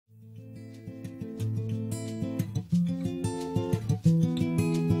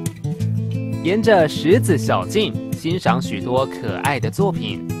沿着石子小径，欣赏许多可爱的作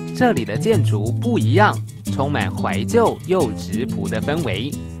品。这里的建筑不一样，充满怀旧又直朴的氛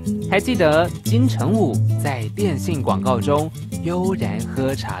围。还记得金城武在电信广告中悠然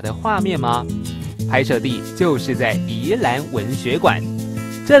喝茶的画面吗？拍摄地就是在宜兰文学馆，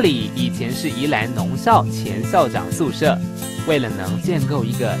这里以前是宜兰农校前校长宿舍。为了能建构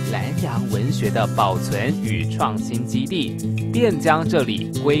一个兰阳文学的保存与创新基地，便将这里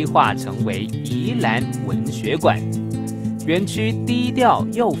规划成为宜兰文学馆。园区低调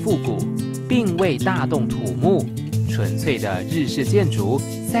又复古，并未大动土木，纯粹的日式建筑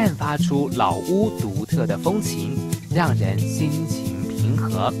散发出老屋独特的风情，让人心情平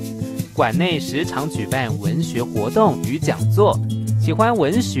和。馆内时常举办文学活动与讲座，喜欢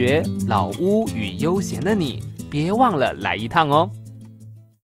文学、老屋与悠闲的你，别忘了来一趟哦。